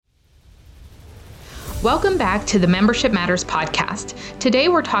Welcome back to the Membership Matters podcast. Today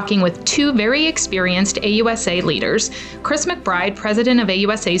we're talking with two very experienced AUSA leaders, Chris McBride, president of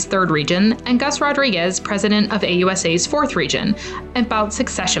AUSA's 3rd region, and Gus Rodriguez, president of AUSA's 4th region, about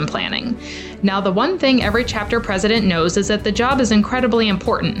succession planning. Now, the one thing every chapter president knows is that the job is incredibly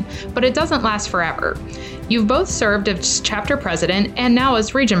important, but it doesn't last forever. You've both served as chapter president and now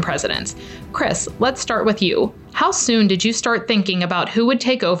as region presidents. Chris, let's start with you. How soon did you start thinking about who would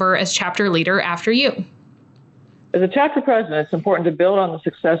take over as chapter leader after you? As a chapter president, it's important to build on the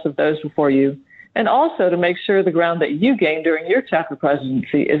success of those before you, and also to make sure the ground that you gain during your chapter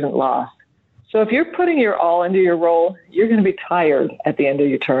presidency isn't lost. So if you're putting your all into your role, you're going to be tired at the end of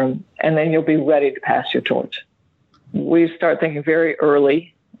your term, and then you'll be ready to pass your torch. We start thinking very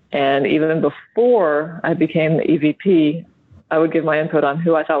early, and even before I became the EVP, I would give my input on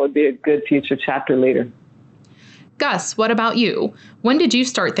who I thought would be a good future chapter leader. Gus, what about you? When did you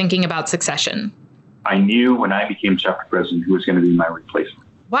start thinking about succession? I knew when I became chapter president who was going to be my replacement.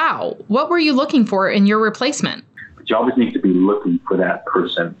 Wow. What were you looking for in your replacement? But you always need to be looking for that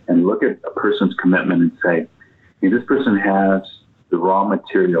person and look at a person's commitment and say, hey, this person has the raw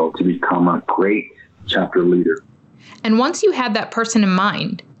material to become a great chapter leader. And once you had that person in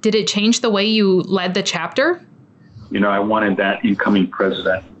mind, did it change the way you led the chapter? I wanted that incoming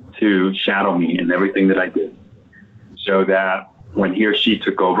president to shadow me in everything that I did, so that when he or she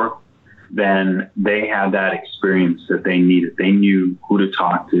took over, then they had that experience that they needed. They knew who to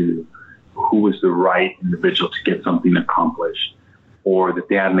talk to, who was the right individual to get something accomplished, or that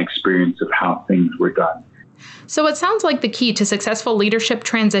they had an experience of how things were done. So it sounds like the key to successful leadership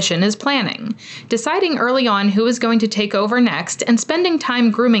transition is planning, deciding early on who is going to take over next, and spending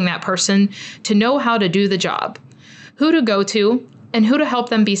time grooming that person to know how to do the job, who to go to, and who to help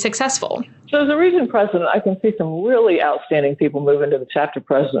them be successful. So as a region president, I can see some really outstanding people move into the chapter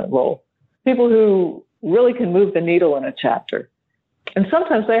president role, people who really can move the needle in a chapter. And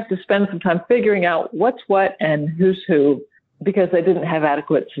sometimes they have to spend some time figuring out what's what and who's who because they didn't have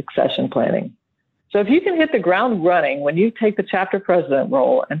adequate succession planning. So if you can hit the ground running when you take the chapter president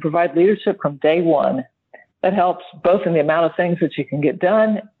role and provide leadership from day one, that helps both in the amount of things that you can get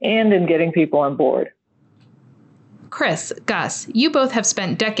done and in getting people on board. Chris, Gus, you both have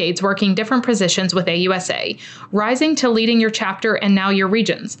spent decades working different positions with AUSA, rising to leading your chapter and now your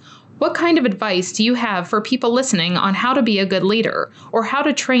regions. What kind of advice do you have for people listening on how to be a good leader or how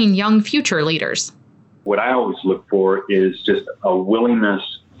to train young future leaders? What I always look for is just a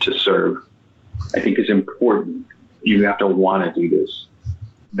willingness to serve. I think is important. You have to want to do this.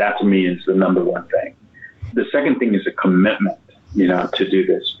 That to me is the number one thing. The second thing is a commitment, to do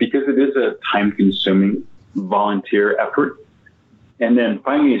this because it is a time-consuming volunteer effort. And then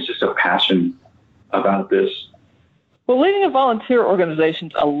finally, it's just a passion about this. Well, leading a volunteer organization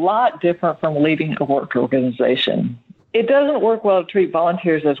is a lot different from leading a work organization. It doesn't work well to treat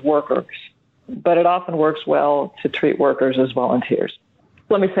volunteers as workers, but it often works well to treat workers as volunteers.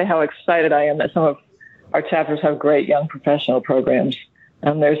 Let me say how excited I am that some of our chapters have great young professional programs.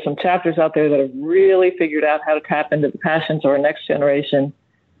 And there's some chapters out there that have really figured out how to tap into the passions of our next generation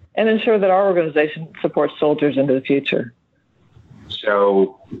and ensure that our organization supports soldiers into the future.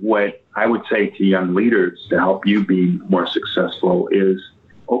 So what I would say to young leaders to help you be more successful is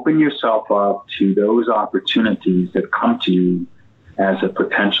open yourself up to those opportunities that come to you as a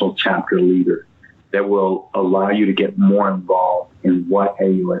potential chapter leader that will allow you to get more involved in what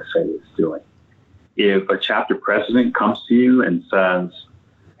AUSA is doing. If a chapter president comes to you and says,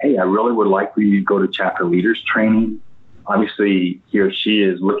 hey, I really would like for you to go to chapter leaders training, obviously he or she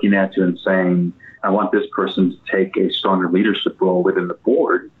is looking at you and saying, I want this person to take a stronger leadership role within the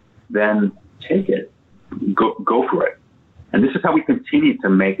board, then take it. Go for it. And this is how we continue to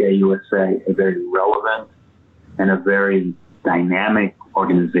make AUSA a very relevant and a very dynamic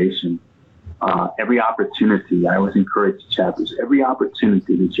organization. Every opportunity, I always encourage chapters, every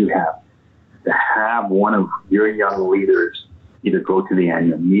opportunity that you have to have one of your young leaders either go to the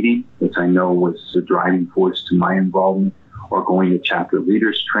annual meeting, which I know was the driving force to my involvement, or going to chapter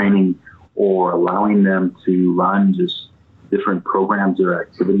leaders training, or allowing them to run just different programs or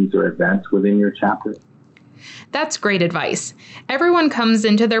activities or events within your chapter. That's great advice. Everyone comes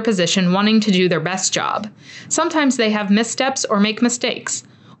into their position wanting to do their best job. Sometimes they have missteps or make mistakes.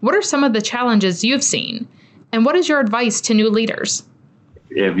 What are some of the challenges you've seen? And what is your advice to new leaders?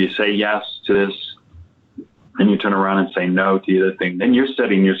 If you say yes to this and you turn around and say no to the other thing, then you're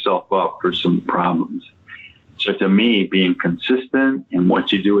setting yourself up for some problems. So to me, being consistent in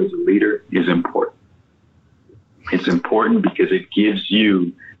what you do as a leader is important. It's important because it gives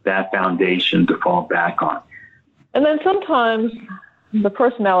you that foundation to fall back on. And then sometimes the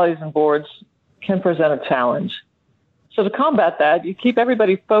personalities and boards can present a challenge. So to combat that, you keep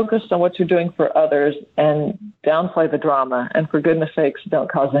everybody focused on what you're doing for others and downplay the drama. And for goodness sakes, don't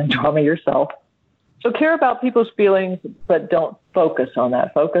cause any drama yourself. So care about people's feelings, but don't focus on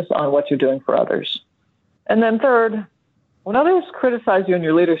that. Focus on what you're doing for others. And then third, when others criticize you in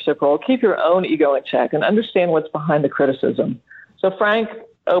your leadership role, keep your own ego in check and understand what's behind the criticism. So frank,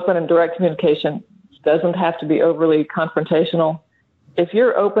 open, and direct communication doesn't have to be overly confrontational. If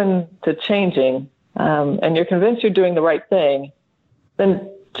you're open to changing, and you're convinced you're doing the right thing, then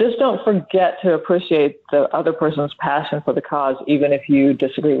just don't forget to appreciate the other person's passion for the cause, even if you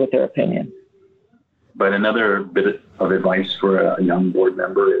disagree with their opinion. But another bit of advice for a young board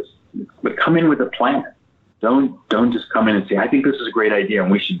member is, but come in with a plan. Don't just come in and say, I think this is a great idea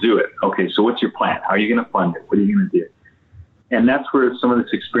and we should do it. Okay, so what's your plan? How are you going to fund it? What are you going to do? And that's where some of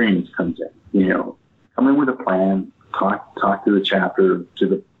this experience comes in. Come in with a plan, talk to the chapter, to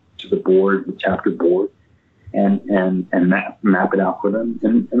the board, the chapter board, and map it out for them,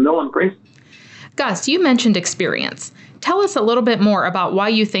 and they'll embrace it. Gus, you mentioned experience. Tell us a little bit more about why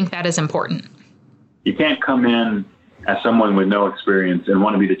you think that is important. You can't come in as someone with no experience and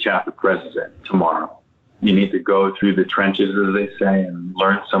want to be the chapter president tomorrow. You need to go through the trenches, as they say, and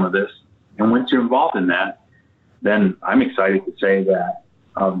learn some of this. And once you're involved in that, then I'm excited to say that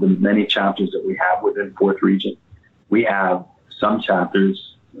of the many chapters that we have within 4th Region, we have some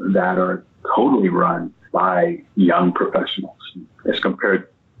chapters that are totally run by young professionals as compared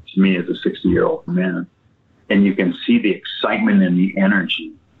to me as a 60-year-old man. And you can see the excitement and the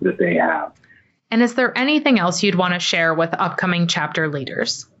energy that they have. And is there anything else you'd want to share with upcoming chapter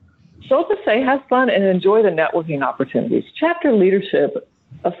leaders? So I'll just say, have fun and enjoy the networking opportunities. Chapter leadership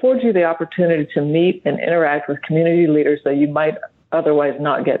affords you the opportunity to meet and interact with community leaders that you might otherwise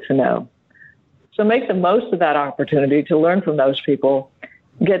not get to know. So make the most of that opportunity to learn from those people,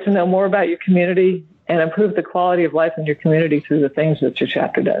 get to know more about your community, and improve the quality of life in your community through the things that your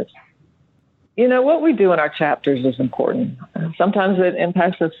chapter does. What we do in our chapters is important. Sometimes it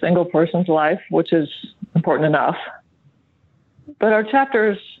impacts a single person's life, which is important enough. But our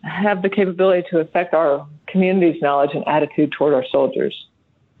chapters have the capability to affect our community's knowledge and attitude toward our soldiers.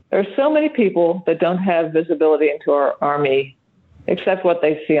 There are so many people that don't have visibility into our Army except what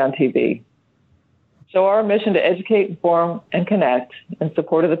they see on TV. So our mission to educate, inform, and connect in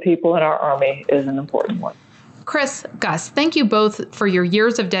support of the people in our Army is an important one. Chris, Gus, thank you both for your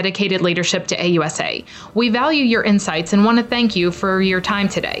years of dedicated leadership to AUSA. We value your insights and want to thank you for your time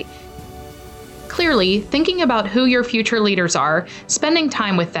today. Clearly, thinking about who your future leaders are, spending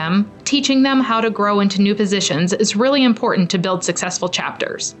time with them, teaching them how to grow into new positions is really important to build successful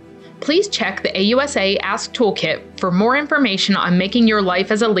chapters. Please check the AUSA Ask Toolkit for more information on making your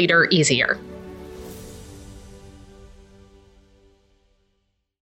life as a leader easier.